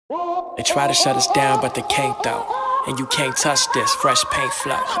They try to shut us down, but they can't though. And you can't touch this fresh paint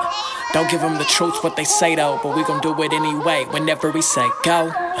flow. Don't give them the truth, what they say though, but we gon' do it anyway. Whenever we say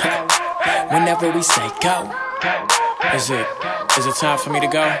go, whenever we say go. Is it time for me to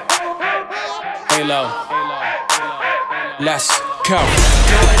go? Halo, let's go.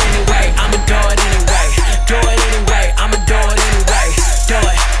 Do it anyway, I'ma do it anyway. Do it anyway, I'ma do it anyway. Do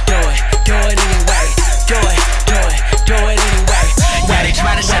it anyway. Do it anyway. Yeah, they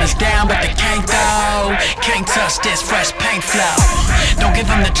try to shut us down, but they can't though. Can't touch this fresh paint flow. Don't give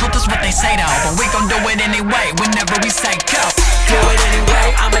them the truth, is what they say though, but we gon' do it anyway. Whenever we say go. Do it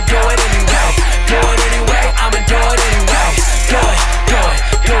anyway, I'ma do it anyway. Do it anyway, I'ma do it anyway. Do it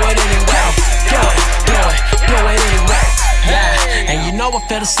anyway. Do it anyway. Yeah, and you know I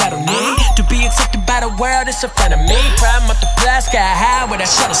feel the subtle need to be accepted by the world, it's a friend of me. Prime up the blast, sky high with that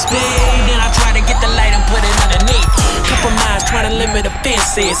shutter speed. Then I try to get the light and put it underneath. Couple minds trying to limit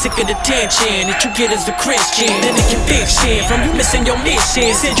offenses. Sick of the tension that you get as a Christian. Then the conviction from you missing your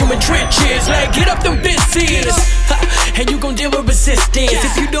mission send you in trenches, like get up them bitches. And you gon' deal with resistance.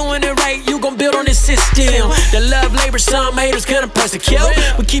 If you doing it right, you gon' build on this system. The love, labor, some haters gonna persecute.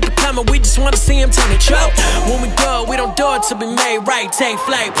 We keep it coming, we just wanna see them turn to choke. When we go, we don't do it to be made right. Take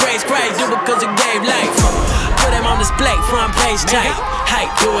flight, praise Christ, do it cause it gave life. Put him on display, front page tight. Hey,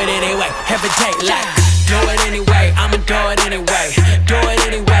 do it anyway, every day like. Do it anyway, I'ma do it anyway. Do it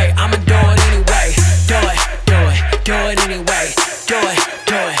anyway, I'ma do it anyway. Do it anyway. Do it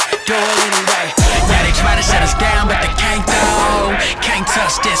anyway. Yeah, they try to shut us down, but they can't though. Can't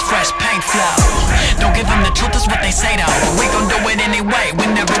touch this fresh paint flow. Don't give them the truth, is what they say though, but we gon' do it anyway.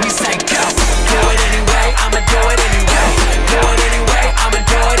 Whenever we say go. Do it anyway, I'ma do it anyway. Do it anyway, I'ma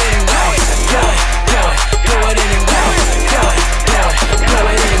do it anyway. Do it anyway. Do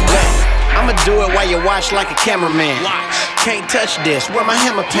it anyway. I'ma do it while you watch like a cameraman. Can't touch this, where my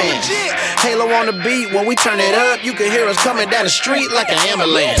hammer pants. Halo on the beat, when we turn it up, you can hear us coming down the street like an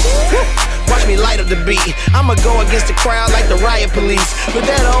ambulance. Watch me light up the beat, I'ma go against the crowd like the riot police. But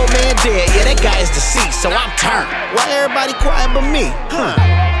that old man dead, yeah, that guy is deceased, so I'm turned. Why everybody quiet but me,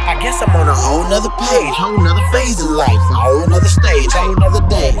 I guess I'm on a whole nother page, whole nother phase of life, a whole nother stage, whole nother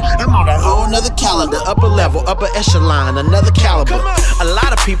day. I'm on a whole nother calendar, upper level, upper echelon, another caliber. A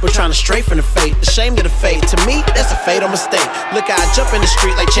lot of people trying to stray from the faith, ashamed of the faith. To me, that's a fatal mistake. Look, I jump in the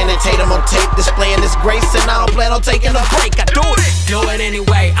street like Channing Tatum on tape, displaying this grace, and I don't plan on taking a break. I do it. Do it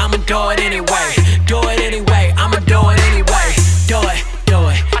anyway, I'ma do it anyway. Do it anyway, I'ma do it anyway. Do it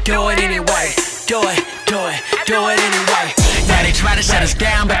anyway. Do it anyway. Yeah, they try to shut us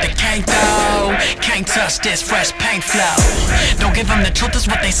down, but they can't though. Can't touch this fresh paint flow. Don't give them the truth, is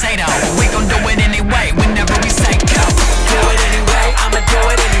what they say though, but we gon' do it anyway. Whenever we say go. Do it anyway, I'ma do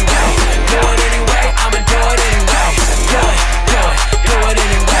it anyway. Do it anyway, I'ma do it anyway. Do it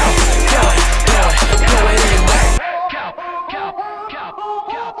anyway.